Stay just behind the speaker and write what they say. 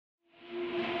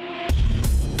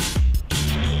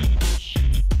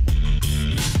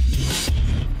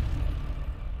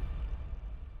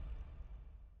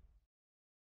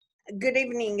Good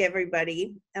evening,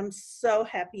 everybody. I'm so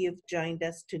happy you've joined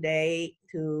us today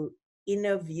to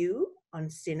INNERview on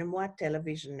Cinémoi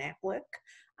Television Network.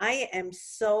 I am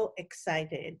so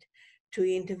excited to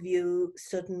interview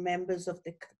certain members of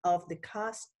the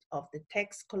cast of The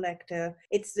Tax Collector.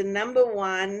 It's the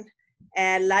 #1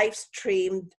 live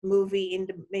streamed movie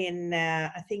in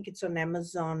I think it's on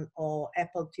Amazon or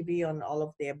Apple TV, on all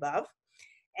of the above.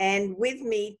 And with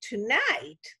me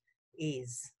tonight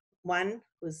is one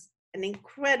who's an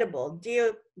incredible,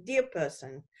 dear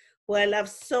person who I love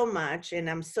so much, and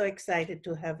I'm so excited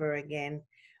to have her again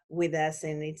with us.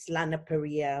 And it's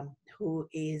lana.parrilla, who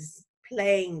is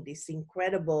playing this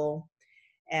incredible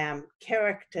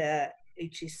character,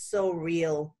 which is so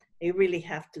real. You really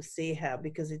have to see her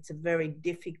because it's a very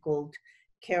difficult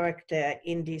character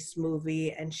in this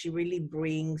movie, and she really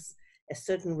brings a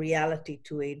certain reality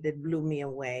to it that blew me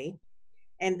away.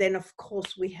 And then, of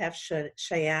course, we have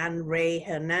Cheyenne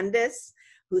Hernandez,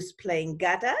 who's playing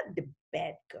Gata, the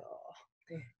bad girl.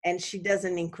 And she does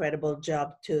an incredible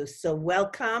job, too. So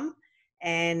welcome.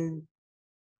 And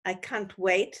I can't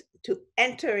wait to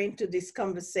enter into this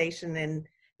conversation and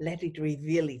let it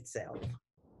reveal itself.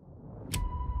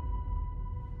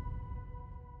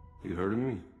 You heard of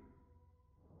me?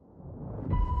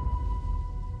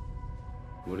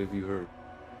 What have you heard?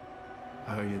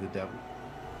 I heard you're the devil.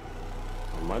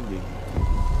 I might be.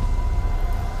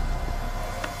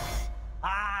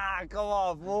 Come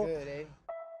on, fool. Good, eh?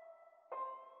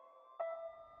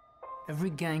 Every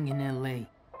gang in LA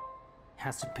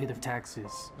has to pay their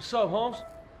taxes. What's up, Holmes?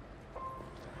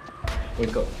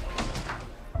 Wake up.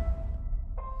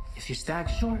 If you're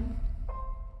stacked short,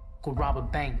 go rob a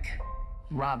bank.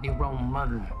 Rob your own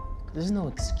mother. There's no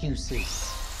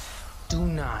excuses. Do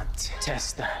not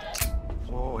test that.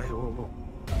 Whoa, hey, whoa.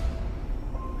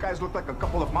 You guys look like a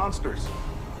couple of monsters.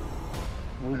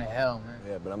 What the hell, man?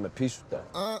 Yeah, but I'm at peace with that.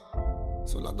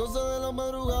 Son las 12 de la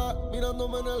madrugada,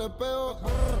 mirándome en el espejo.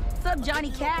 What's up, Johnny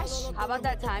Cash? How about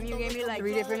that time you gave me like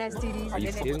 3 different STDs? Are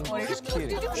you kidding? Just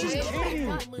kidding. She's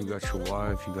kidding. You got your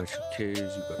wife, you got your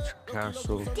kids, you got your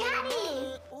castle.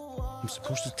 Daddy! I'm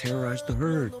supposed to terrorize the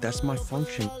herd. That's my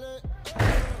function.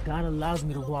 God allows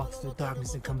me to walk through the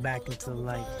darkness and come back into the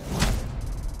light.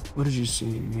 What did you see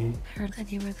in me? I heard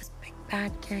that you were this big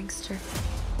bad gangster.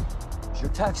 You're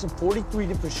taxing 43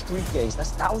 different street gangs.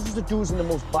 That's thousands of dudes in the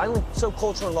most violent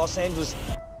subculture in Los Angeles.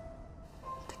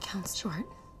 The count's short.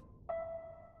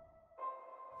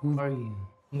 Who are you?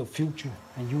 I'm the future,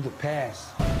 and you the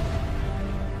past.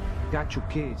 Got your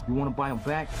kids. You want to buy them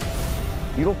back?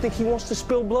 You don't think he wants to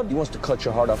spill blood? He wants to cut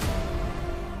your heart up.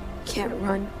 Can't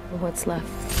run with what's left.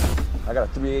 I got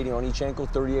a 380 on each ankle,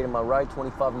 38 on my right,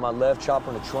 25 on my left, chopper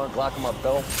in the trunk, Glock in my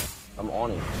belt. I'm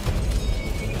on it.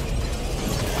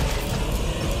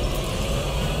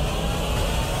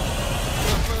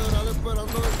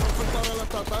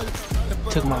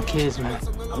 Took my kids, man.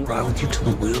 I'll ride with you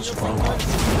till the wheels fall off.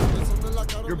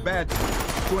 You're bad.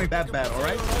 You ain't that bad, all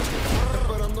right?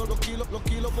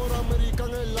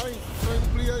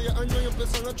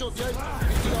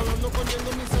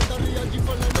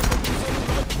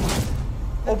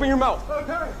 Open your mouth.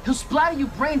 He'll splatter your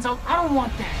brains out. I don't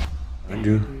want that. I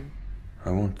do. I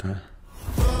want that.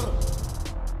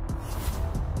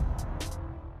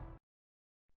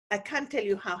 I can't tell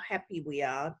you how happy we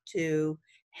are to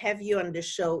have you on the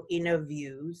show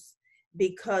INNERviews,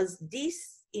 because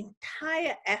this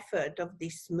entire effort of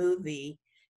this movie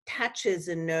touches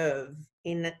a nerve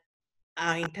in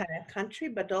our entire country,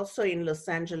 but also in Los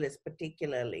Angeles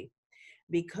particularly,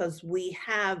 because we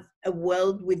have a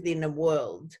world within a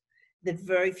world that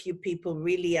very few people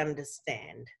really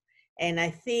understand. And I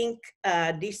think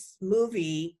this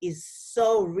movie is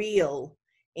so real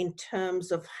in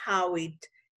terms of how it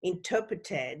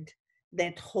interpreted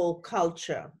that whole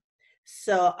culture.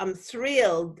 So I'm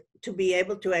thrilled to be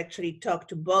able to actually talk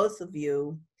to both of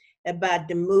you about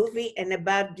the movie and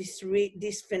about this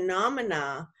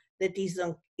phenomena that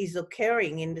is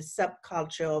occurring in the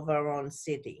subculture of our own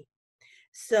city.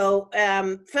 So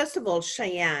first of all,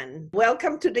 Cheyenne,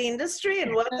 welcome to the industry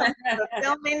and welcome to the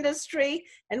film industry.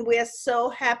 And we are so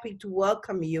happy to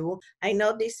welcome you. I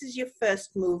know this is your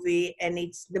first movie, and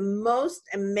it's the most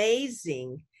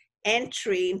amazing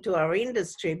entry into our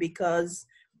industry because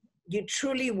you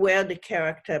truly wear the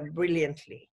character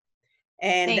brilliantly.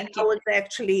 And I was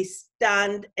actually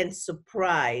stunned and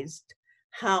surprised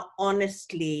how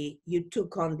honestly you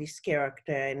took on this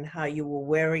character and how you were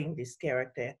wearing this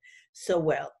character so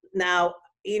well. Now,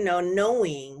 you know,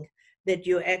 knowing that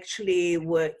you actually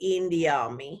were in the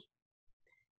army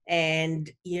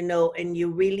and, you know, and you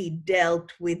really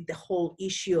dealt with the whole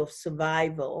issue of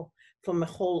survival from a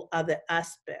whole other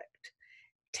aspect.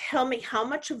 tell me, how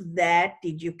much of that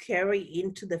did you carry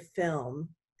into the film?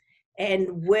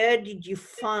 And where did you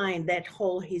find that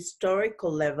whole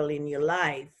historical level in your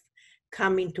life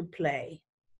come into play?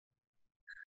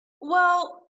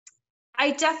 Well,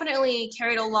 I definitely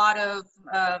carried a lot of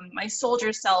my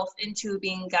soldier self into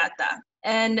being gata.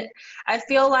 And I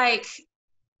feel like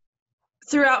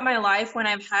throughout my life, when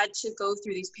I've had to go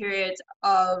through these periods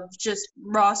of just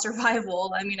raw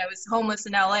survival, I mean, I was homeless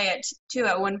in LA too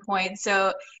at one point.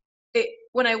 So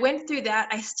when I went through that,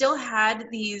 I still had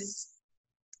these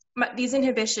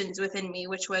inhibitions within me,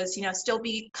 which was, you know, still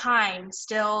be kind,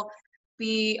 still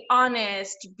be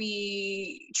honest,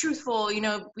 be truthful, you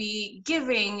know, be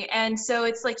giving. And so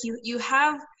it's like you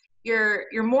have your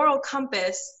moral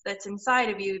compass that's inside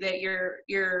of you that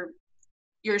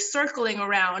you're circling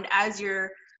around as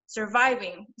you're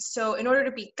surviving. So in order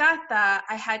to be gata,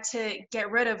 I had to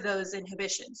get rid of those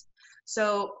inhibitions.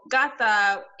 So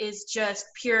gata is just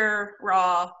pure,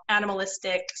 raw,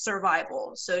 animalistic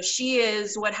survival. So she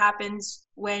is what happens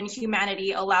when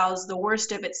humanity allows the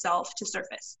worst of itself to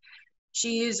surface.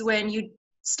 She is when you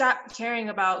stop caring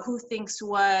about who thinks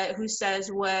what, who says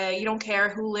what, you don't care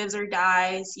who lives or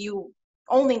dies, you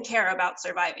only care about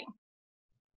surviving.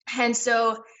 And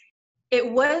so it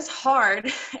was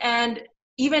hard, and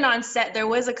even on set, there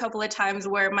was a couple of times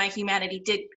where my humanity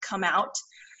did come out.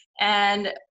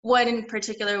 And one in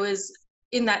particular was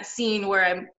in that scene where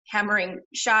I'm hammering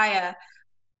Shia.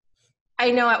 I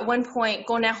know at one point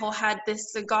Conejo had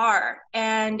this cigar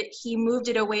and he moved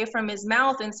it away from his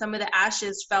mouth and some of the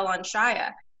ashes fell on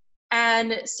Shia.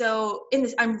 And so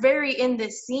I'm very in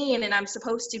this scene and I'm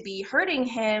supposed to be hurting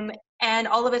him, and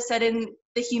all of a sudden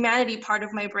the humanity part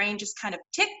of my brain just kind of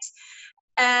ticked.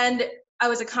 And I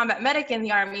was a combat medic in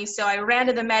the Army, so I ran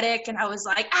to the medic and I was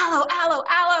like, aloe, aloe,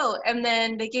 aloe. And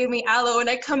then they gave me aloe, and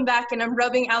I come back and I'm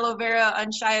rubbing aloe vera on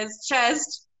Shia's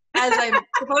chest as I'm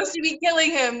supposed to be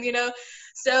killing him, you know?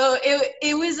 So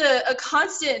it was a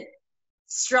constant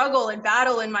struggle and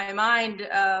battle in my mind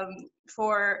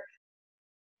for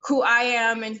who I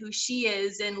am and who she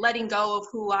is, and letting go of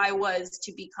who I was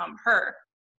to become her.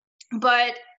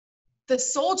 But the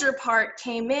soldier part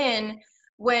came in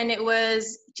when it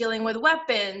was dealing with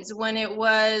weapons, when it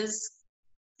was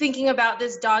thinking about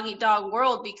this dog-eat-dog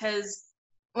world, because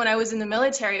when I was in the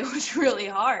military, it was really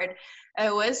hard.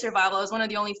 It was survival. I was one of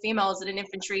the only females in an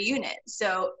infantry unit.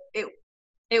 So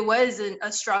it was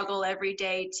a struggle every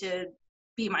day to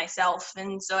be myself.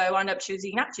 And so I wound up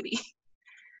choosing not to be.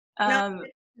 Now,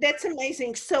 that's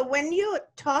amazing. So when you're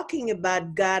talking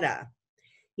about Gata,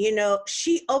 you know,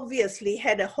 she obviously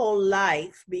had a whole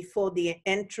life before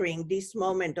entering this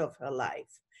moment of her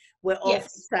life, where all of a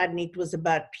sudden it was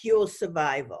about pure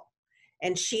survival.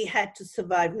 And she had to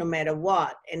survive no matter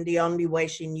what. And the only way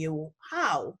she knew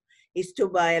how is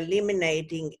by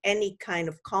eliminating any kind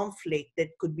of conflict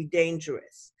that could be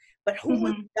dangerous. But who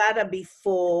was Gata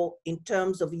before in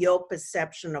terms of your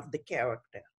perception of the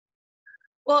character?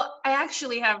 Well, I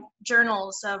actually have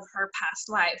journals of her past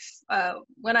life.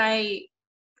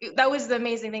 That was the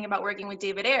amazing thing about working with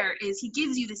David Ayer, is he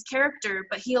gives you this character,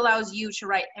 but he allows you to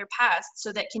write their past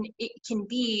so that it can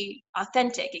be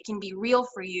authentic. It can be real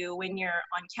for you when you're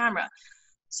on camera.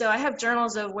 So I have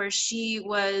journals of where she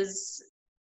was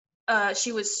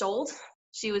sold.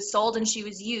 She was sold and she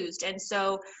was used. And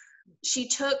so she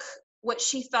took what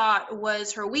she thought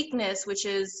was her weakness, which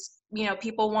is, you know,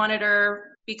 people wanted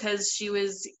her because she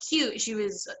was cute, she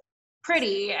was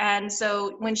pretty. And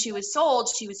so when she was sold,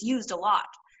 she was used a lot.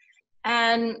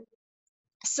 And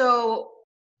so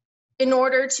in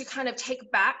order to kind of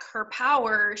take back her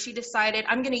power, she decided,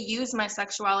 I'm going to use my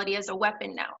sexuality as a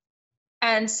weapon now.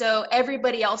 And so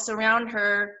everybody else around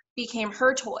her became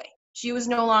her toy. She was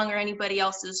no longer anybody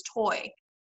else's toy.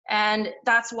 And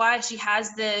that's why she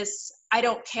has this, I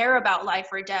don't care about life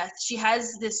or death. She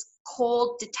has this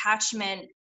cold detachment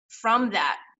from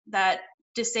that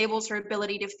disables her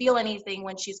ability to feel anything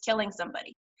when she's killing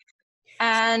somebody.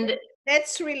 And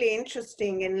that's really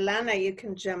interesting. And Lana, you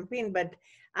can jump in, but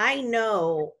I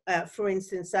know, for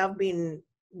instance, I've been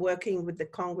working with the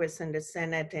Congress and the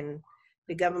Senate and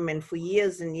the government for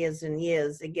years and years and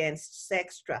years against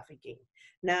sex trafficking.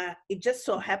 Now, it just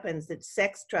so happens that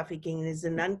sex trafficking is a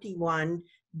 $91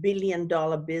 billion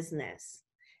business.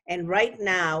 And right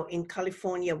now in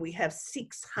California, we have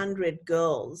 600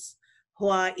 girls who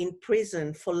are in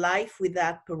prison for life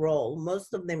without parole,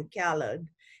 most of them colored.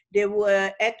 They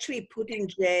were actually put in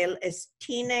jail as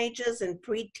teenagers and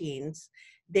preteens.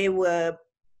 They were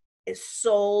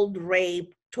sold,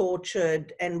 raped,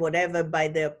 tortured, and whatever by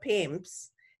their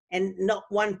pimps. And not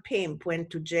one pimp went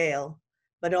to jail,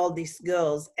 but all these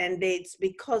girls. And it's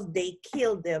because they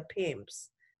killed their pimps.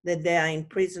 that they are in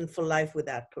prison for life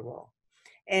without parole.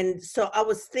 And so I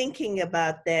was thinking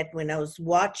about that when I was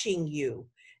watching you.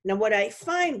 Now, what I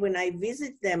find when I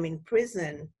visit them in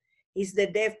prison is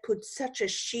that they've put such a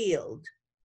shield,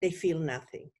 they feel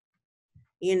nothing,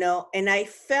 you know, and I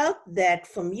felt that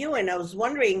from you, and I was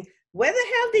wondering, where the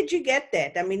hell did you get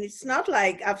that? I mean, it's not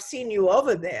like I've seen you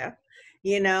over there,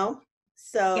 you know,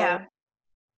 so. Yeah.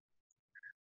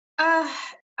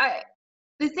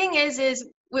 The thing is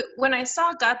when I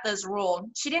saw Gata's role,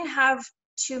 she didn't have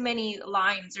too many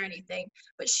lines or anything,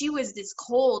 but she was this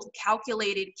cold,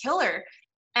 calculated killer.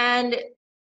 And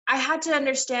I had to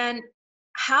understand,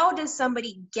 how does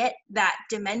somebody get that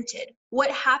demented? What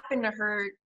happened to her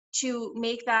to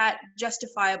make that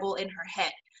justifiable in her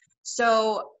head?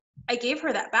 So I gave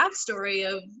her that backstory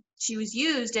of she was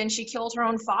used and she killed her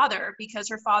own father because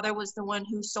her father was the one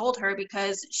who sold her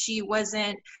because she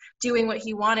wasn't doing what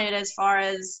he wanted as far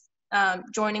as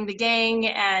joining the gang,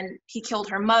 and he killed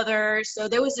her mother. So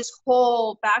there was this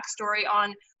whole backstory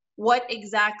on what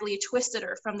exactly twisted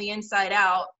her from the inside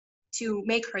out to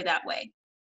make her that way.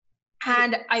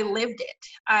 And I lived it.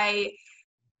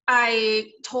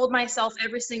 I told myself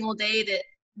every single day that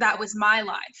that was my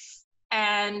life.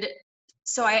 And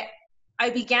so I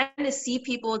began to see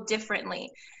people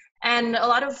differently. And a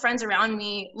lot of friends around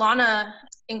me, Lana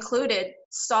included,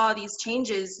 saw these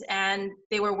changes and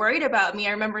they were worried about me.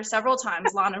 I remember several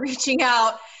times Lana reaching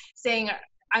out saying,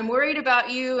 I'm worried about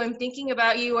you, I'm thinking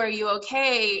about you, are you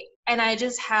okay? And I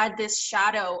just had this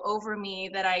shadow over me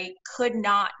that I could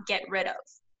not get rid of.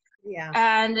 Yeah.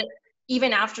 And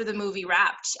even after the movie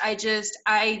wrapped, I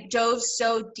dove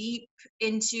so deep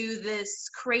into this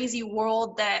crazy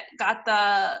world that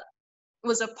Gata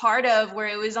was a part of, where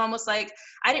it was almost like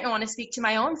I didn't want to speak to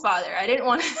my own father. I didn't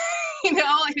want to,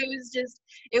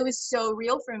 it was so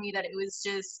real for me that it was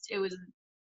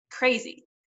crazy.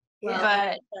 Well,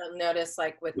 But notice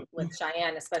like with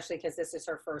Cheyenne, especially because this is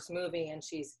her first movie and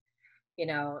she's,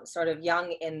 sort of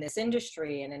young in this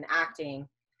industry and in acting,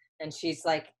 and she's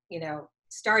like,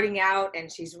 starting out,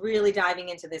 and she's really diving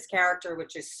into this character,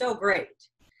 which is so great.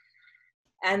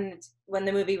 And when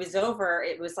the movie was over,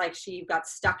 it was like she got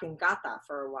stuck in Gata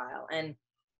for a while. And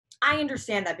I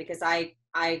understand that because I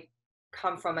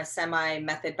come from a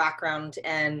semi-method background,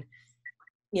 and,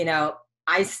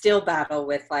 I still battle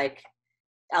with like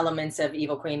elements of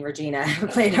Evil Queen Regina. I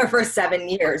played her for 7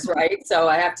 years, right? So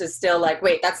I have to still like,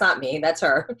 wait, that's not me, that's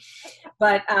her.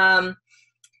 But I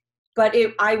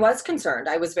was concerned.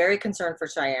 I was very concerned for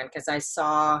Cheyenne because I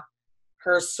saw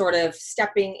her sort of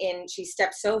stepping in. She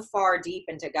stepped so far deep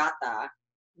into Gata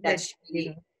that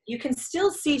you can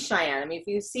still see Cheyenne. I mean, if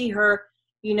you see her,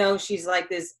 she's like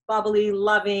this bubbly,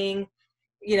 loving,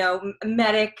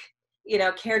 medic,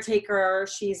 caretaker.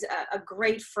 She's a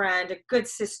great friend, a good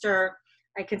sister.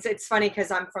 I can say it's funny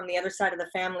because I'm from the other side of the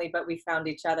family, but we found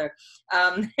each other.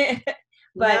 But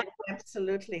yeah,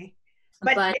 absolutely.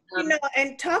 But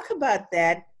and talk about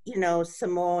that,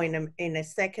 some more in a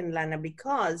second, Lana,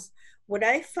 because what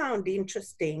I found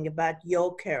interesting about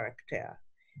your character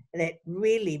that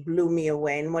really blew me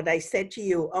away, and what I said to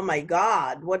you, oh my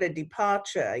God, what a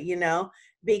departure,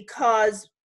 because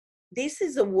this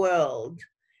is a world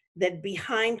that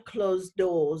behind closed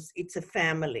doors, it's a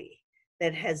family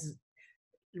that has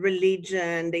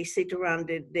religion. They sit around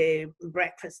the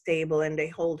breakfast table and they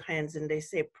hold hands and they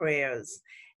say prayers.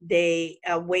 They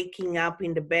are waking up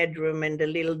in the bedroom and the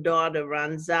little daughter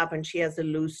runs up and she has a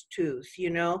loose tooth,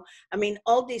 I mean,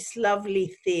 all these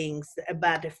lovely things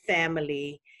about a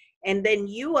family. And then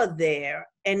you are there,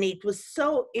 and it was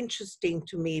so interesting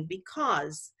to me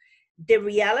because the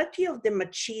reality of the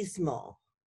machismo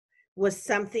was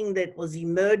something that was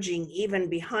emerging even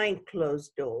behind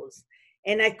closed doors.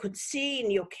 And I could see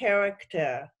in your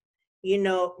character,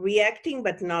 reacting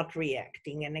but not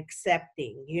reacting, and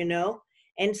accepting,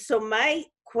 And so my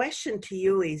question to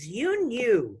you is, you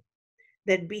knew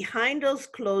that behind those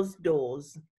closed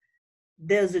doors,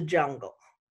 there's a jungle.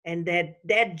 And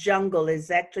that jungle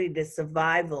is actually the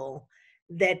survival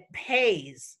that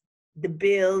pays the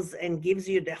bills and gives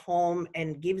you the home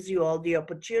and gives you all the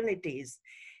opportunities.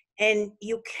 And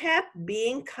you kept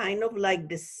being kind of like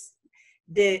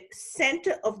the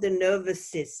center of the nervous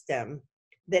system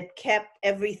that kept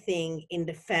everything in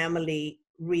the family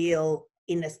real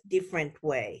in a different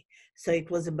way. So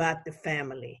it was about the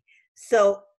family.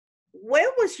 So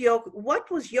what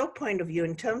was your point of view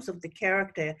in terms of the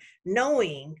character,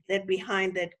 knowing that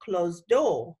behind that closed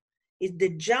door is the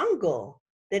jungle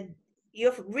that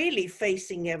you're really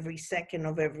facing every second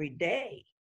of every day?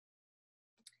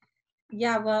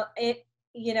 Yeah, well,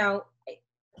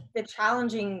 the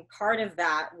challenging part of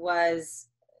that was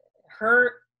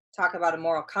her talk about a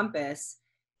moral compass,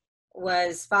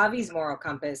 was Favi's moral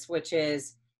compass, which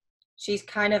is she's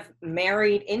kind of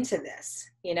married into this,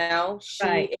 you know? She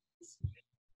Right. is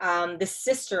the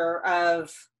sister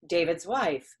of David's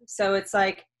wife. So it's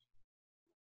like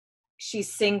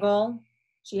she's single,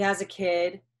 she has a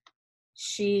kid,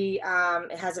 she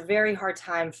has a very hard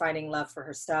time finding love for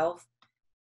herself.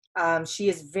 She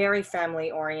is very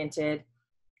family oriented,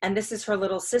 and this is her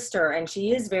little sister, and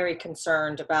she is very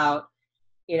concerned about,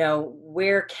 you know,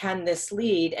 where can this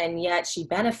lead, and yet she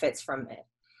benefits from it.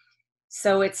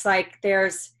 So it's like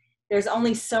there's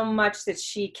only so much that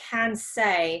she can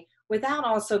say without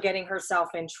also getting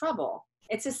herself in trouble.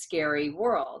 It's a scary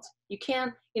world. You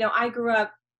can't, you know, I grew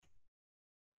up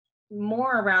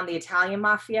more around the Italian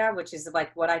mafia, which is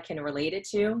like what I can relate it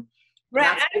to.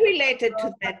 Right, I related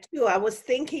to that too. I was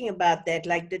thinking about that,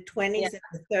 like the 20s Yeah. and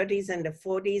the 30s and the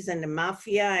 40s and the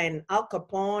mafia and Al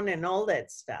Capone and all that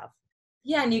stuff.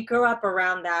 Yeah, and you grow up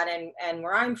around that, and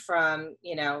where I'm from,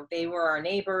 you know, they were our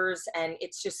neighbors, and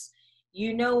it's just,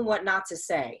 you know what not to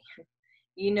say.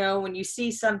 You know, when you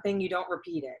see something, you don't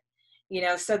repeat it. You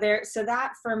know, so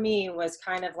that for me was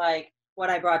kind of like what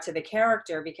I brought to the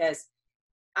character, because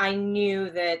I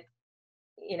knew that,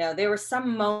 you know, there were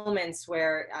some moments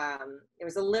where there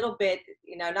was a little bit,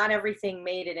 you know, not everything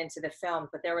made it into the film,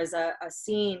 but there was a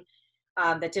scene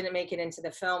that didn't make it into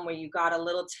the film where you got a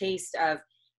little taste of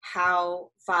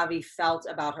how Favi felt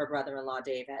about her brother-in-law,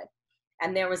 David.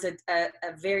 And there was a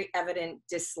very evident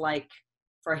dislike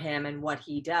for him and what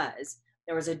he does.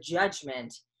 There was a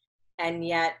judgment, and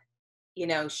yet, you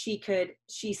know, she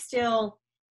still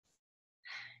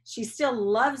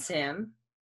loves him,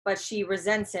 but she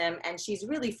resents him, and she's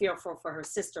really fearful for her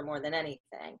sister more than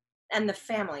anything, and the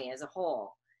family as a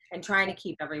whole, and trying to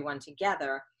keep everyone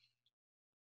together.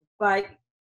 But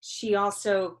she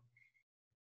also,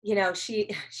 you know,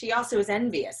 she also is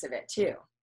envious of it too.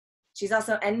 She's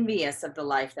also envious of the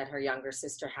life that her younger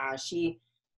sister has.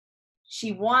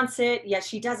 She wants it, yet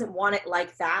she doesn't want it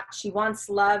like that. She wants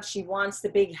love, she wants the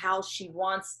big house, she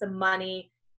wants the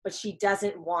money, but she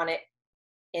doesn't want it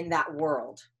in that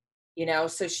world, you know?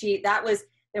 So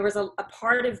there was a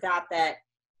part of that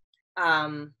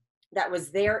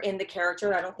was there in the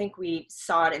character. I don't think we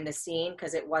saw it in the scene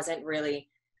because it wasn't really,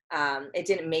 it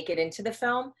didn't make it into the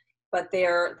film, but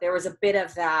there was a bit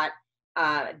of that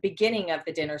beginning of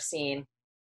the dinner scene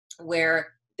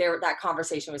where that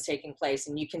conversation was taking place,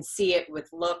 and you can see it with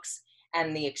looks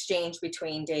and the exchange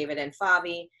between David and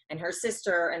Favi and her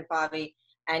sister and Favi,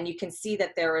 and you can see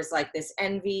that there was like this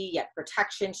envy yet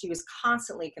protection. She was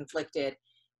constantly conflicted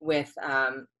with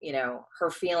you know,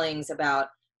 her feelings about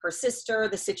her sister,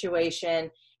 the situation,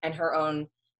 and her own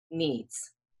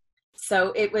needs.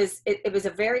 So it was a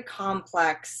very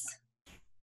complex,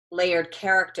 layered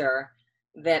character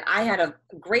that I had a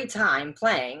great time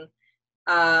playing.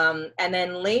 And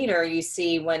then later you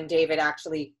see when David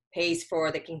actually pays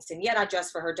for the quinceañera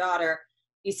just for her daughter,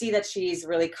 you see that she's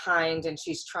really kind, and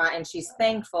she's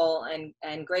thankful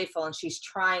and grateful, and she's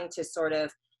trying to sort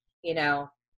of, you know,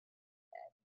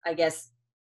 I guess,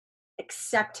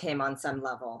 accept him on some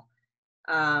level.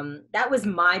 That was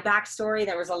my backstory.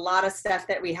 There was a lot of stuff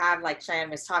that we have, like Cheyenne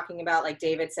was talking about, like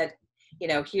David said, you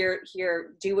know, here,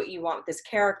 do what you want with this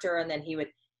character, and then he would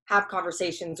have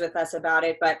conversations with us about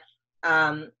it. But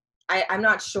I'm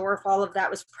not sure if all of that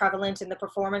was prevalent in the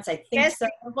performance. I think yes, so.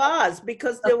 it was,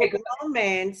 because there Okay, were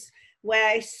moments where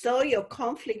I saw your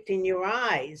conflict in your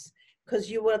eyes, because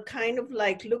you were kind of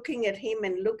like looking at him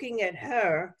and looking at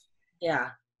her.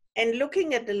 Yeah. And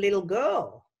looking at the little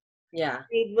girl. Yeah.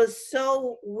 It was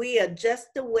so weird,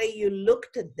 just the way you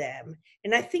looked at them.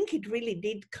 And I think it really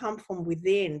did come from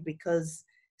within, because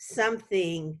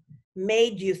something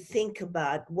made you think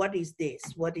about, what is this,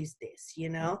 you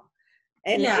know?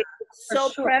 And Yeah, it was so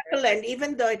sure. prevalent,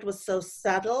 even though it was so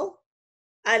subtle.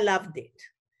 I loved it.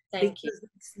 Thank you.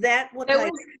 It's that what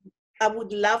I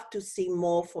would love to see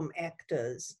more from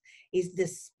actors, is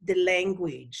the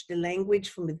language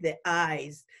from the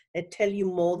eyes that tell you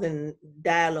more than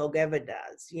dialogue ever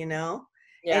does, you know?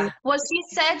 Yeah. And Was he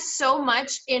said so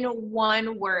much in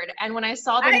one word? And when I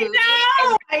saw the movie,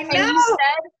 I know. And you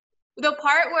said the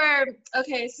part where,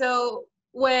 okay, so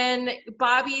when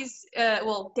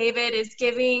David is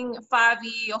giving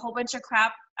Favi a whole bunch of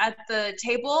crap at the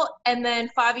table, and then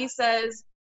Favi says,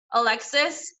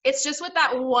 Alexis, it's just with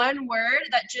that one word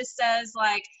that just says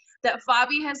like, that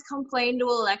Favi has complained to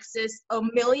Alexis a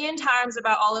million times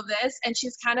about all of this, and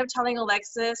she's kind of telling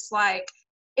Alexis, like,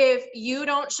 if you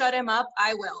don't shut him up,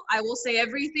 I will say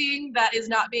everything that is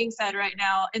not being said right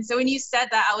now. And so when you said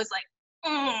that, I was like,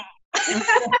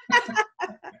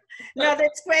 No,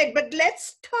 that's great. But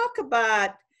let's talk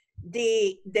about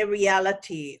the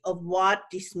reality of what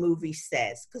this movie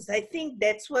says, because I think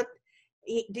that's what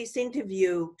this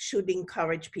interview should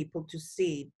encourage people to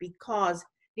see, because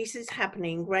this is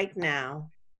happening right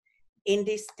now in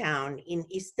this town in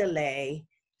East LA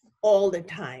all the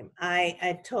time.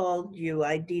 I told you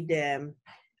I did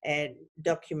a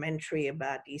documentary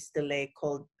about East LA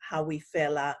called How We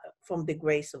Fell Out from the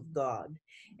Grace of God.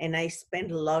 And I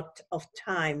spent a lot of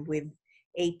time with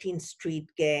 18th Street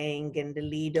Gang and the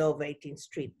leader of 18th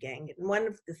Street Gang. And one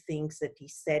of the things that he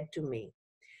said to me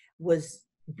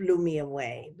blew me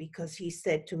away, because he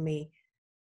said to me,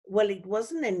 well, it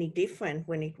wasn't any different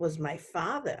when it was my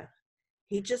father.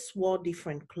 He just wore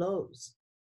different clothes,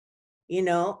 you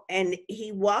know, and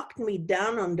he walked me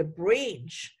down on the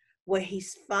bridge where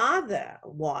his father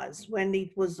was when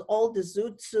it was all the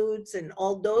zoot suits and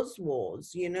all those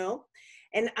wars, you know.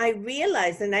 And I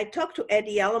realized, and I talked to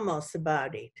Eddie Alamos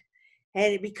about it,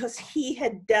 and because he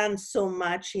had done so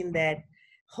much in that,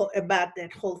 about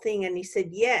that whole thing, and he said,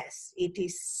 yes, it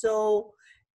is so,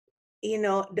 you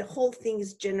know, the whole thing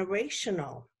is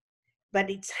generational, but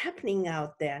it's happening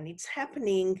out there, and it's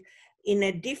happening in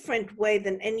a different way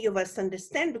than any of us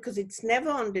understand, because it's never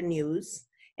on the news,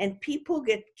 and people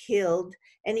get killed,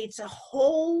 and it's a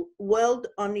whole world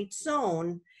on its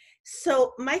own.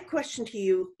 So my question to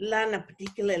you, Lana,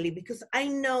 particularly, because I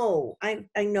know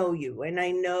you, and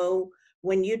I know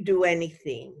when you do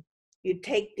anything, you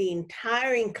take the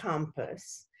entire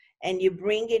encompass and you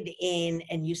bring it in,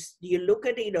 and you look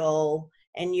at it all,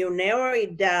 and you narrow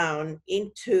it down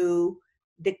into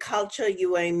the culture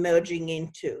you are emerging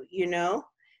into, you know?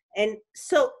 And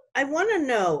so I want to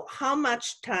know, how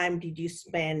much time did you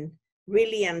spend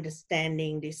really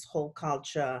understanding this whole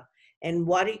culture, and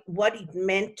what it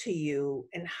meant to you,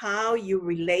 and how you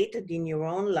related in your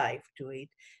own life to it?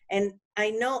 And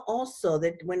I know also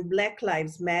that when Black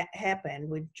Lives happened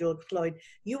with George Floyd,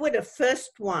 you were the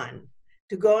first one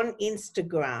to go on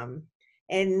Instagram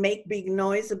and make big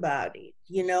noise about it.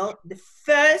 You know, the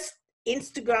first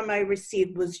Instagram I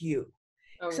received was you.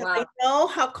 Oh, so wow. I know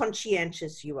how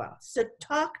conscientious you are. So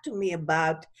talk to me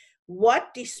about what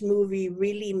this movie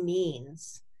really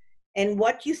means, and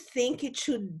what you think it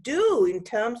should do in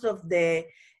terms of the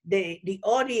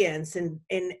audience and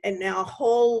our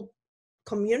whole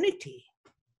community.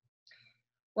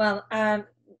 Well,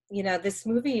 you know, this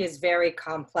movie is very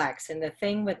complex, and the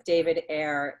thing with David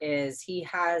Ayer is he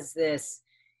has this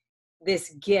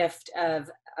gift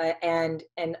of and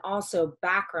also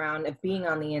background of being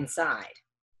on the inside.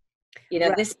 You know,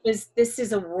 Right. this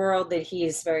is a world that he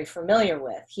is very familiar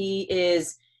with. He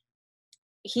is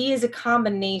a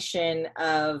combination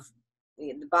of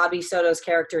Bobby Soto's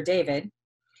character David,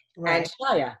 Right. and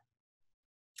Shia,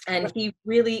 and Right. he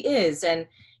really is. And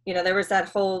you know, there was that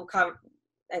whole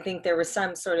I think there was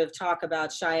some sort of talk about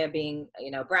Shia being,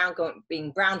 you know,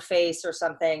 being brown face or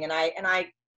something, and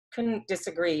I couldn't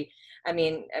disagree. I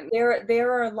mean,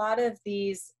 there are a lot of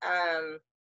these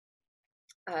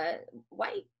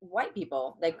white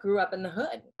people that grew up in the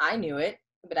hood. I knew it,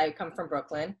 but I come from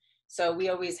Brooklyn, so we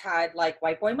always had like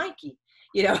White Boy Mikey,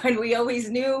 you know, and we always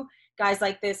knew guys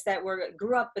like this that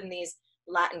grew up in these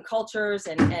Latin cultures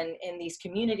and in these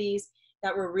communities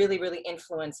that were really, really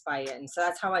influenced by it. And so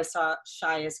that's how I saw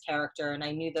Shia's character, and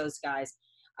I knew those guys.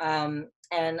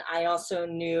 And I also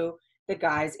knew the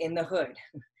guys in the hood,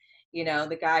 you know,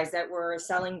 the guys that were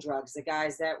selling drugs, the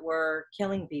guys that were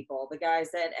killing people, the guys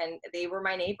and they were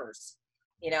my neighbors,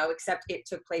 you know, except it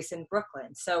took place in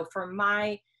Brooklyn. So for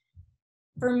me,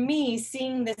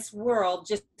 seeing this world,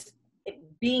 just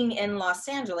being in Los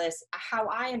Angeles, how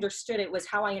I understood it was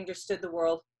how I understood the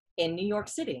world in New York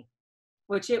City,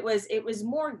 which it was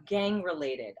more gang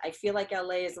related. I feel like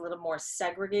LA is a little more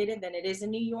segregated than it is in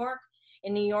New York.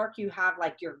 In New York, you have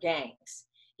like your gangs,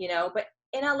 you know, but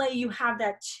in LA you have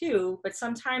that too, but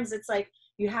sometimes it's like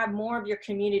you have more of your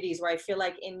communities, where I feel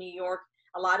like in New York,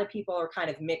 a lot of people are kind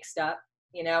of mixed up,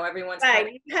 you know, everyone's Right. kind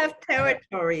of, You have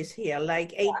territories here,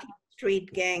 like 18th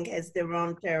Street Gang has their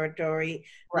own territory.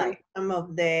 right. Some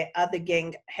of the other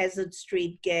gang, Hazard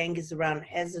Street Gang, is around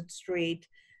Hazard Street.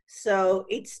 So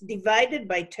it's divided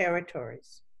by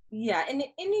territories. Yeah, and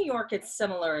in New York, it's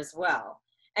similar as well.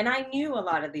 And I knew a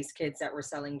lot of these kids that were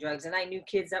selling drugs, and I knew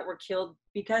kids that were killed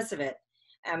because of it.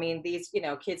 I mean, these, you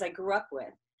know, kids I grew up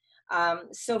with.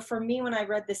 So for me, when I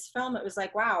read this film, it was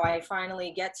like, wow, I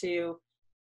finally get to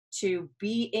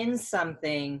be in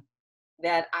something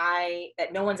that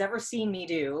no one's ever seen me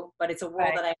do, but it's a world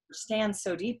Right. that I understand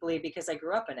so deeply because I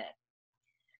grew up in it.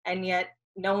 And yet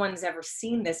no one's ever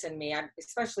seen this in me. I'm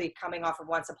especially coming off of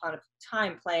Once Upon a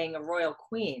Time playing a royal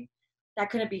queen. That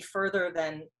couldn't be further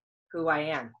than who I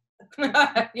am,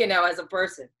 you know, as a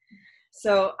person.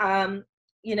 So,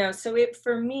 so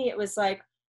for me, it was like,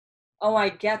 oh, I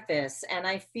get this. And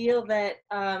I feel that,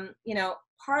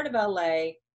 part of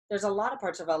LA, there's a lot of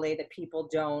parts of LA that people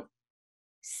don't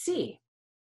see.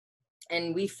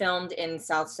 And we filmed in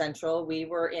South Central. We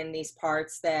were in these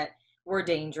parts that were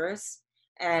dangerous,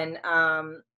 and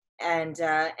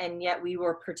yet we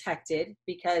were protected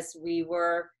because we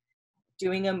were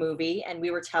doing a movie and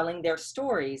we were telling their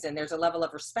stories, and there's a level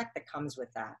of respect that comes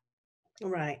with that.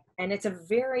 Right. And it's a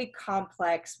very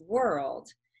complex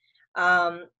world.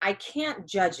 I can't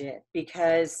judge it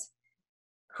because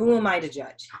who am I to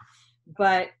judge?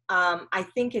 But I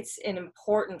think it's an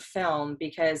important film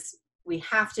because we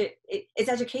have to, it's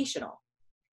educational.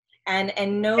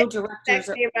 And no directors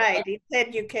exactly right. It's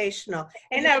educational.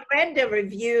 And I read the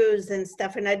reviews and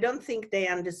stuff, and I don't think they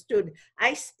understood.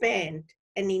 I spent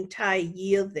an entire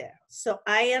year there, so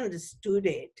I understood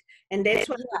it. And that's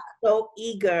why I'm so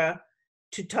eager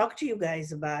to talk to you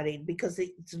guys about it, because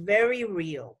it's very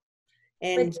real.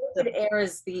 And David Ayer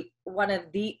is one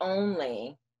of the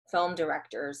only film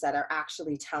directors that are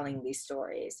actually telling these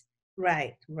stories.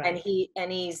 Right. And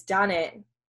he's done it.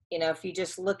 If you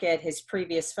just look at his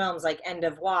previous films like End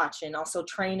of Watch and also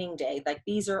Training Day, like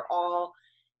these are all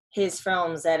his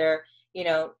films that are,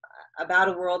 about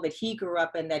a world that he grew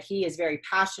up in, that he is very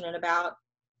passionate about.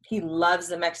 He loves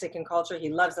the Mexican culture. He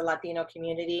loves the Latino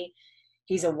community.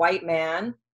 He's a white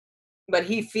man, but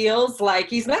he feels like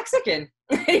he's Mexican.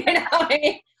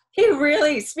 He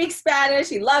really speaks Spanish.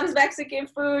 He loves Mexican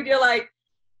food. You're like,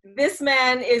 this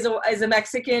man is a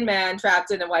Mexican man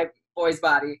trapped in a white boy's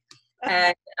body.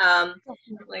 And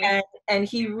and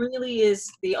he really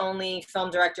is the only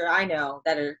film director I know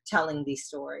that are telling these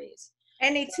stories.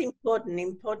 And it's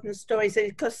important stories,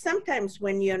 because sometimes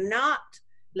when you're not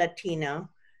Latino,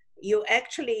 you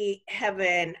actually have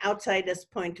an outsider's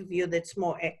point of view that's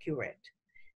more accurate,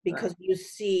 because you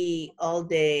see all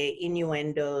the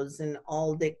innuendos and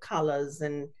all the colors,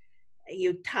 and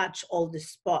you touch all the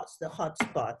spots, the hot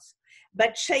spots.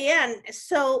 But Cheyenne,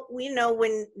 so we know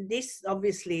when this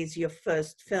obviously is your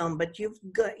first film, but you've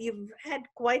had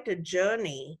quite a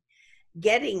journey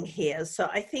getting here. So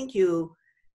I think you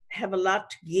have a lot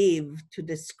to give to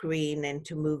the screen and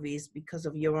to movies because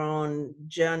of your own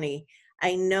journey.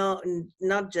 I know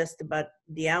not just about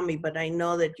the army, but I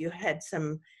know that you had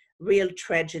some real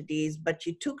tragedies, but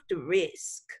you took the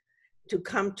risk to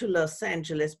come to Los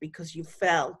Angeles because you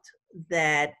felt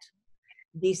that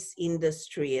this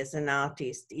industry as an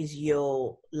artist is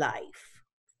your life,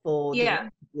 for the rest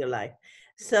of your life.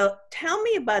 So tell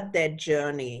me about that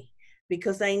journey,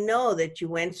 because I know that you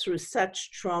went through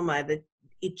such trauma that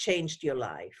it changed your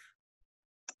life.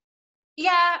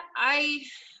 Yeah, I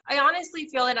honestly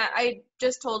feel, and I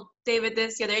just told David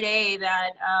this the other day,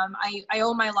 that I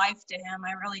owe my life to him.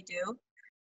 I really do,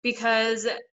 because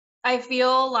I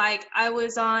feel like I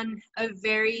was on a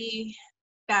very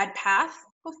bad path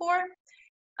before.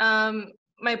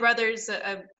 My brothers,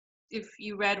 if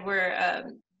you read, were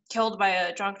killed by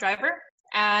a drunk driver.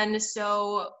 And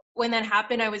so when that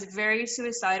happened, I was very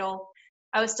suicidal.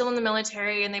 I was still in the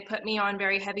military, and they put me on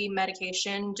very heavy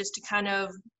medication just to kind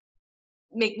of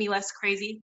make me less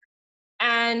crazy.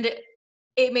 And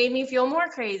it made me feel more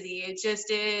crazy.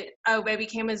 I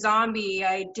became a zombie.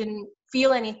 I didn't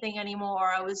feel anything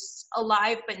anymore. I was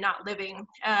alive, but not living.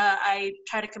 I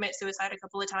tried to commit suicide a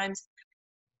couple of times.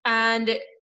 And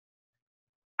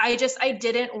I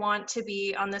didn't want to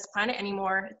be on this planet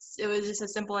anymore. It was just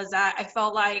as simple as that. I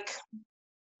felt like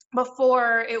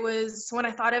before, it was when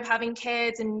I thought of having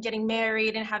kids and getting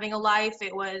married and having a life,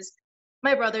 it was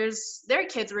my brothers, their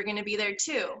kids were going to be there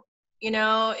too.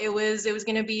 It was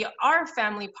going to be our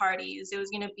family parties. It was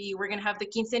going to be, we're going to have the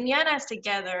quinceañeras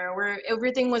together, where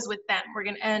everything was with them.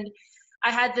 And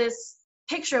I had this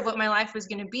picture of what my life was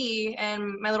going to be.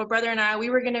 And my little brother and I,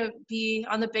 we were going to be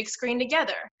on the big screen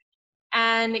together.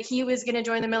 And he was going to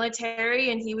join the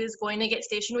military, and he was going to get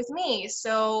stationed with me.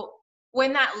 So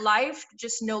when that life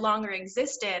just no longer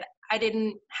existed, I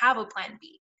didn't have a plan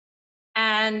B.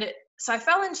 And so I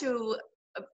fell into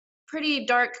a pretty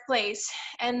dark place.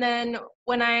 And then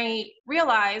when I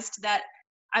realized that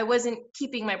I wasn't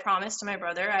keeping my promise to my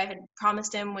brother, I had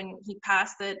promised him when he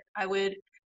passed that I would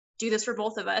do this for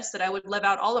both of us, that I would live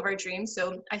out all of our dreams.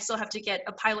 So I still have to get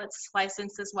a pilot's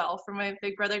license as well for my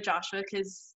big brother Joshua,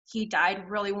 because he died,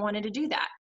 really wanted to do that.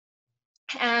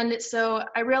 And so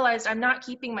I realized I'm not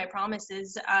keeping my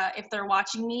promises. If they're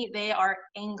watching me, they are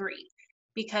angry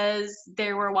because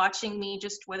they were watching me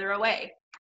just wither away.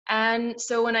 And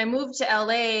so when I moved to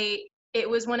LA, it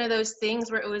was one of those things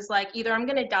where it was like, either I'm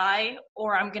going to die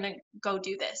or I'm going to go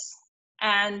do this.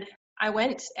 And I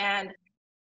went, and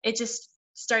it just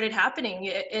started happening.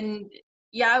 And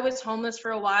yeah, I was homeless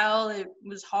for a while. It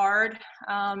was hard.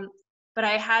 But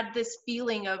I had this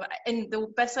feeling of, and the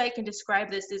best way I can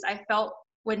describe this is I felt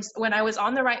when I was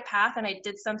on the right path and I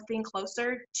did something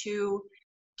closer to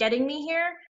getting me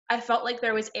here, I felt like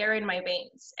there was air in my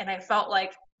veins, and I felt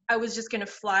like I was just going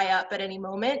to fly up at any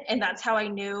moment. And that's how I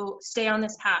knew, stay on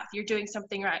this path. You're doing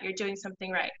something right. You're doing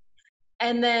something right.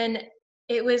 And then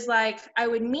it was like I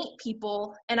would meet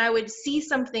people and I would see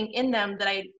something in them that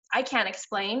I can't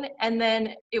explain. And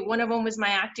then one of them was my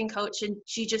acting coach, and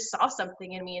she just saw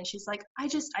something in me, and she's like, I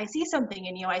see something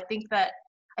in you. I think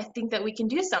that we can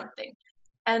do something.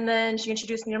 And then she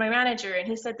introduced me to my manager, and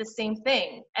he said the same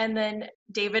thing. And then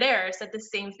David Ayer said the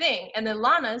same thing. And then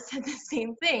Lana said the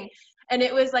same thing. And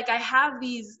it was like I have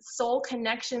these soul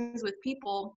connections with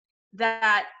people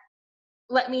that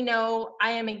let me know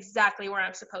I am exactly where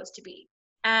I'm supposed to be.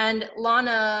 And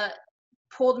Lana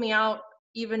pulled me out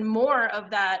even more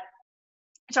of that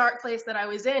dark place that I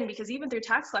was in, because even through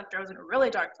Tax Collector, I was in a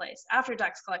really dark place. After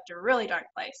Tax Collector, really dark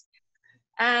place.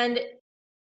 And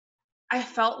I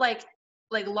felt like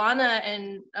Lana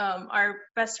and our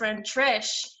best friend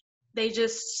Trish, they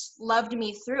just loved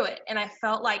me through it. And I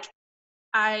felt like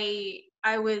I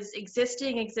was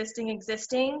existing.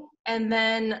 And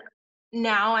then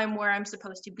now I'm where I'm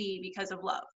supposed to be because of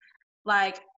love.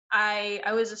 Like I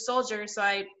was a soldier, so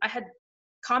I had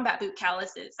combat boot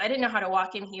calluses. I didn't know how to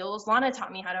walk in heels. Lana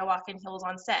taught me how to walk in heels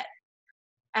on set.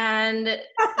 And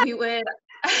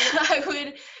I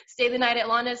would stay the night at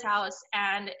Lana's house,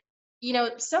 and you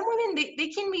know, some women, they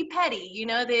can be petty. You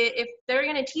know, if they're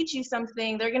going to teach you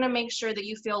something, they're going to make sure that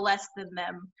you feel less than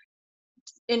them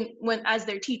as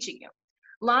they're teaching you.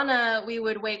 Lana, we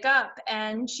would wake up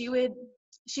and she would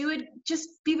just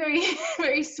be very,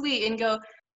 very sweet and go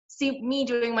see me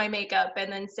doing my makeup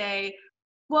and then say,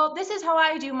 well, this is how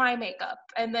I do my makeup.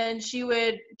 And then she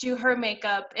would do her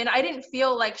makeup. And I didn't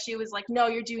feel like she was like, no,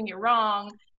 you're doing it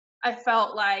wrong. I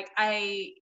felt like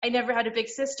I never had a big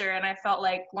sister, and I felt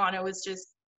like Lana was just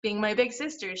being my big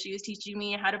sister. She was teaching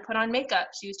me how to put on makeup.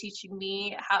 She was teaching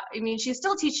me she's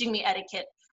still teaching me etiquette.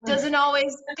 Doesn't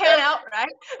always pan out,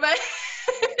 right? But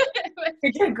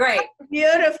you're doing great.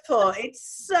 Beautiful.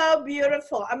 It's so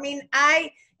beautiful. I mean,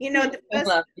 the first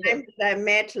time that I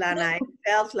met Lana, I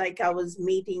felt like I was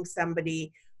meeting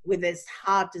somebody with his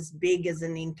heart as big as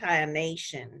an entire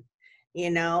nation. You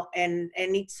know, and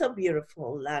it's so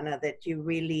beautiful, Lana, that you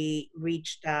really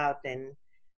reached out, and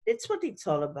it's what it's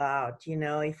all about. You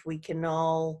know, if we can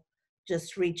all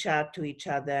just reach out to each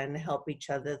other and help each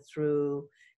other through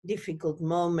difficult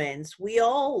moments, we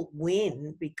all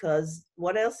win, because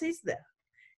what else is there?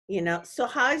 You know, so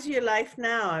how's your life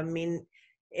now? I mean,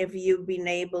 have you been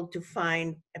able to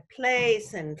find a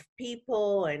place and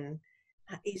people, and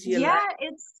is your life?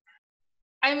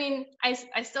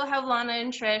 I still have Lana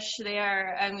and Trish. They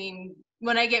are,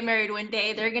 when I get married one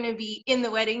day, they're going to be in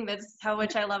the wedding. That's how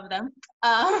much I love them.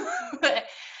 But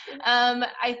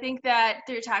I think that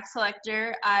through Tax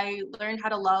Collector, I learned how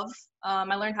to love.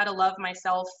 I learned how to love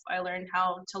myself. I learned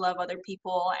how to love other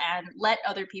people and let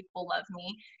other people love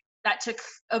me. That took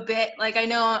a bit. Like, I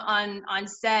know on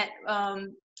set,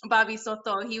 Bobby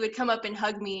Soto, he would come up and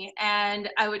hug me, and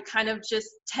I would kind of just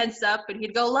tense up, and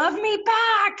he'd go, love me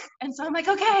back. And so I'm like,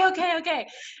 okay.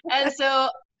 And so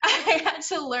I had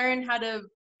to learn how to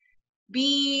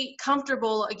be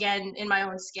comfortable again in my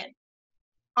own skin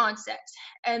on set.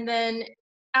 And then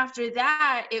after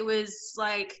that, it was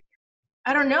like,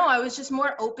 I don't know, I was just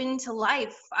more open to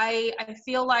life. I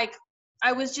feel like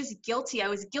I was just guilty. I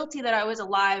was guilty that I was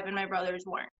alive and my brothers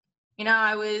weren't. You know,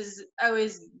 I was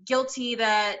guilty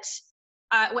that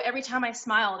every time I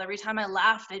smiled, every time I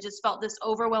laughed, I just felt this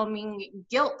overwhelming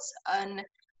guilt. And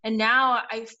now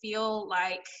I feel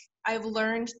like I've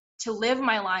learned to live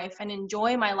my life and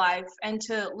enjoy my life, and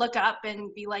to look up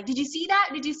and be like, did you see that?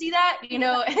 Did you see that? You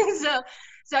know, and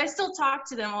so I still talk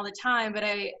to them all the time, but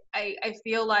I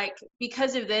feel like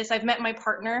because of this, I've met my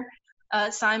partner,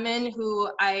 Simon, who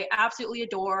I absolutely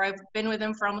adore. I've been with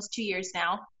him for almost 2 years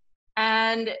now.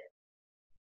 And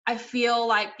I feel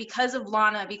like because of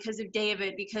Lana, because of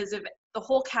David, because of the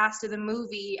whole cast of the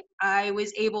movie, I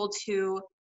was able to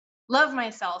love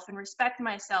myself and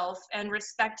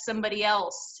respect somebody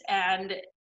else. And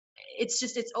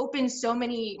it's opened so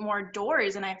many more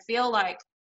doors. And I feel like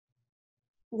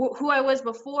who I was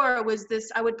before was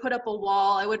this, I would put up a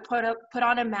wall, I would put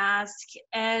on a mask,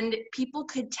 and people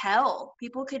could tell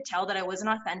that I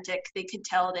wasn't authentic. They could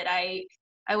tell that I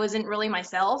wasn't really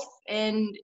myself.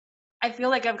 And I feel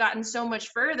like I've gotten so much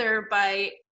further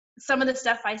by some of the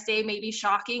stuff I say may be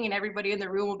shocking, and everybody in the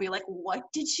room will be like, what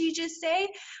did she just say?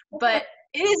 But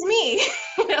it is me,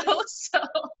 so.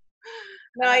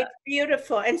 No, it's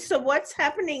beautiful. And so what's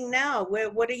happening now?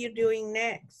 What are you doing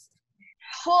next?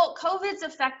 Well, COVID's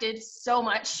affected so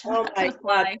much. Oh my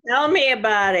God, tell me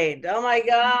about it. Oh my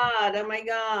God, oh my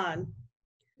God.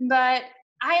 But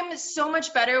I am so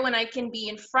much better when I can be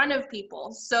in front of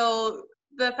people. So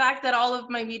the fact that all of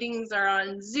my meetings are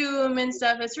on Zoom and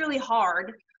stuff, it's really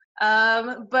hard.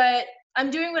 But I'm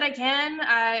doing what I can.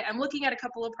 I'm looking at a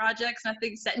couple of projects,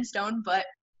 nothing set in stone, but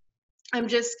I'm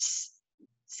just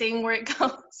seeing where it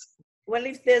goes. Well,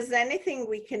 if there's anything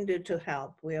we can do to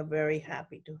help, we are very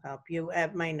happy to help. You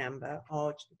have my number,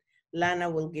 or Lana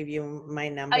will give you my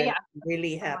number. Yeah. I'm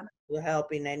really happy to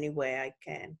help in any way I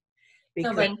can.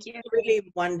 No, Because thank you. it's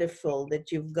really wonderful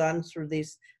that you've gone through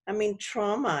this. I mean,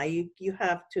 trauma, you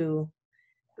have to,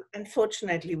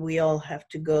 unfortunately, we all have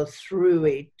to go through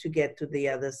it to get to the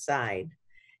other side.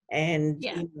 And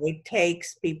Yeah. you know, it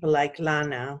takes people like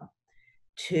Lana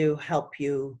to help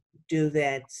you do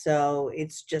that. So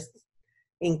it's just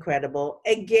incredible.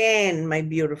 Again, my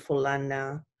beautiful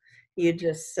Lana, you're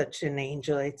just such an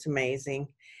angel. It's amazing.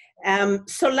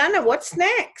 So Lana, what's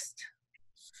next?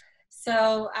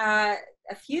 So a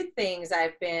few things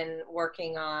I've been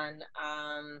working on.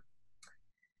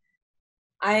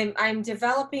 I'm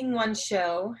developing one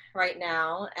show right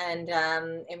now, and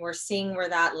we're seeing where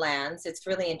that lands. It's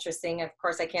really interesting. Of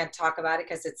course, I can't talk about it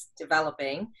because it's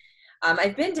developing.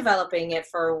 I've been developing it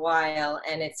for a while,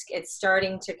 and it's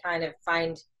starting to kind of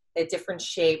find a different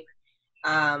shape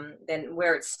than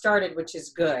where it started, which is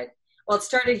good. Well, it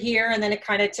started here, and then it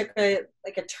kind of took a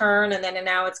turn, and then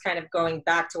now it's kind of going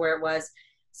back to where it was.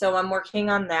 So I'm working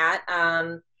on that.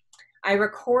 I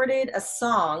recorded a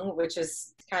song, which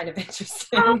is kind of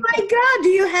interesting. Oh my God, do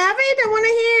you have it? I want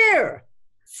to hear.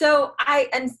 So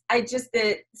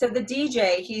the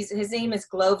DJ, his name is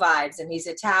Glow Vibes, and he's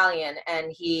Italian,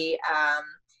 and he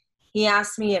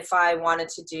asked me if I wanted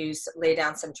to lay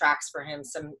down some tracks for him,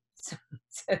 some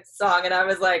song, and I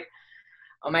was like,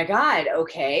 oh my God,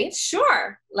 okay,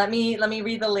 sure. Let me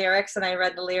read the lyrics. And I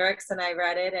read the lyrics, and I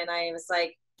read it, and I was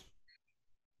like,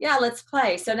 yeah, let's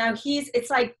play. So now it's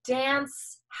like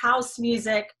dance house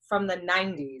music from the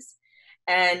 90s.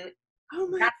 And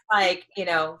that's like,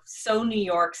 so New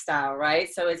York style, right?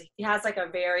 So he has like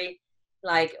a very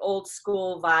like old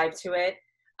school vibe to it.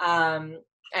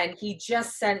 And he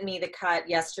just sent me the cut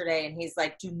yesterday, and he's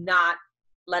like, do not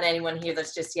let anyone hear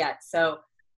this just yet. So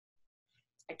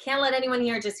I can't let anyone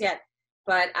hear it just yet,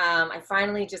 but I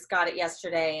finally just got it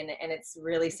yesterday, and it's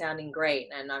really sounding great,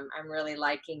 and I'm really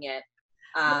liking it.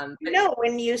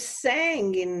 When you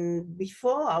sang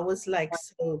before, I was like,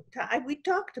 we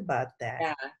talked about that.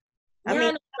 Yeah, I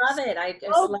mean, I love it. I just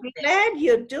love glad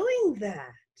you're doing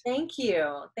that. Thank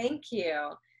you.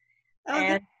 Oh,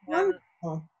 and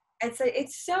wonderful.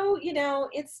 It's so,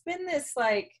 it's been this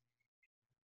like,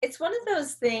 it's one of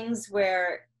those things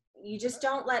where you just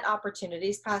don't let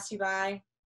opportunities pass you by.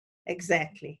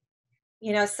 Exactly.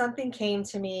 Something came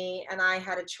to me, and I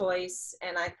had a choice,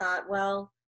 and I thought,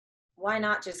 well, why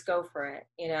not just go for it?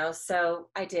 So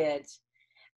I did.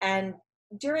 And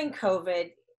during COVID,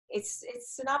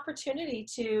 it's an opportunity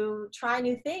to try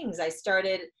new things. I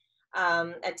started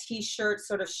a t-shirt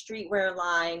sort of streetwear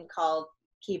line called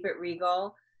Keep It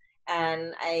Regal,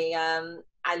 and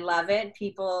I love it.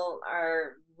 People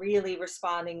are really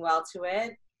responding well to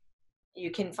it. You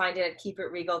can find it at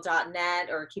keepitregal.net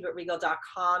or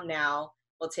keepitregal.com now.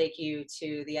 Will take you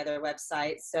to the other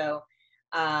website. So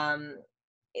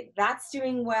that's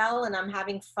doing well, and I'm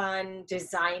having fun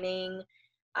designing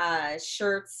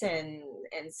shirts and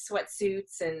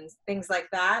sweatsuits and things like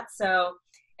that. So,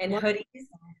 and hoodies.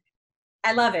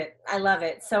 I love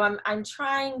it. So I'm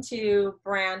trying to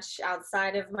branch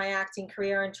outside of my acting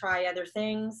career and try other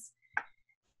things,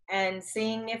 and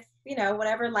seeing if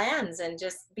whatever lands, and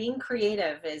just being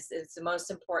creative is the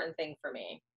most important thing for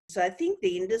me. So I think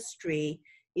the industry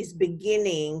is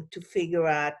beginning to figure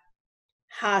out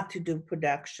how to do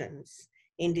productions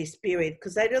in this period,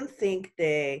 because I don't think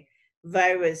the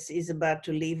virus is about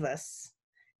to leave us.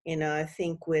 I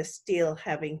think we're still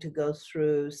having to go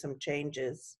through some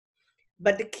changes.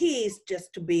 But the key is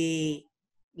just to be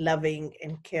loving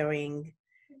and caring,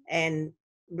 and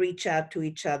reach out to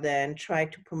each other and try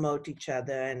to promote each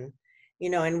other. And,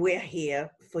 and we're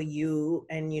here for you,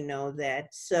 and that.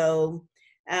 So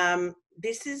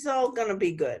this is all going to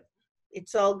be good.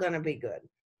 It's all going to be good.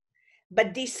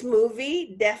 But this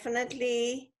movie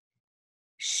definitely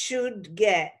should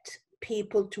get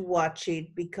people to watch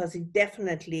it, because it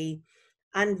definitely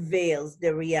unveils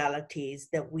the realities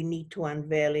that we need to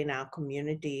unveil in our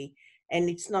community. And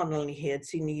it's not only here,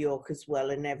 it's in New York as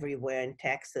well, and everywhere in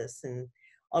Texas and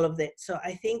all of that. So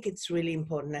I think it's really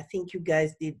important. I think you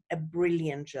guys did a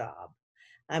brilliant job.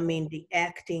 I mean, the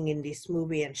acting in this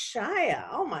movie, and Shia,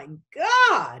 oh my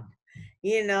God,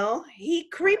 you know, he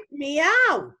creeped me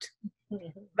out.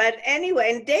 But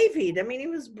anyway, and David, I mean, he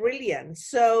was brilliant.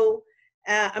 So,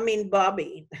 I mean,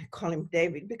 Bobby, I call him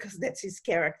David because that's his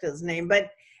character's name.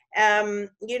 But,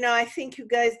 you know, I think you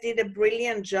guys did a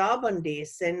brilliant job on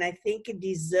this. And I think it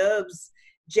deserves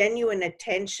genuine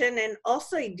attention. And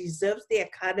also it deserves the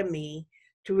Academy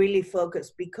to really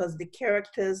focus, because the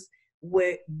characters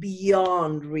were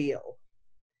beyond real.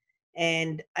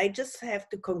 And I just have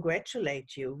to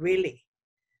congratulate you, really.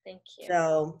 Thank you.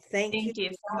 So thank you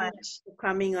so much for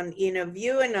coming on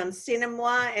INNERview and on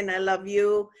Cinémoi, and I love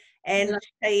you. And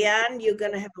Cheyenne, you're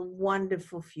going to have a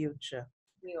wonderful future.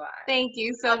 You are. Thank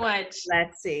you so much.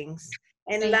 Blessings.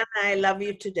 And Lana, I love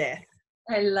you to death.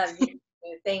 I love you.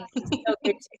 Thank you. So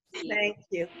good to see you. Thank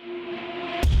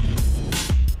you.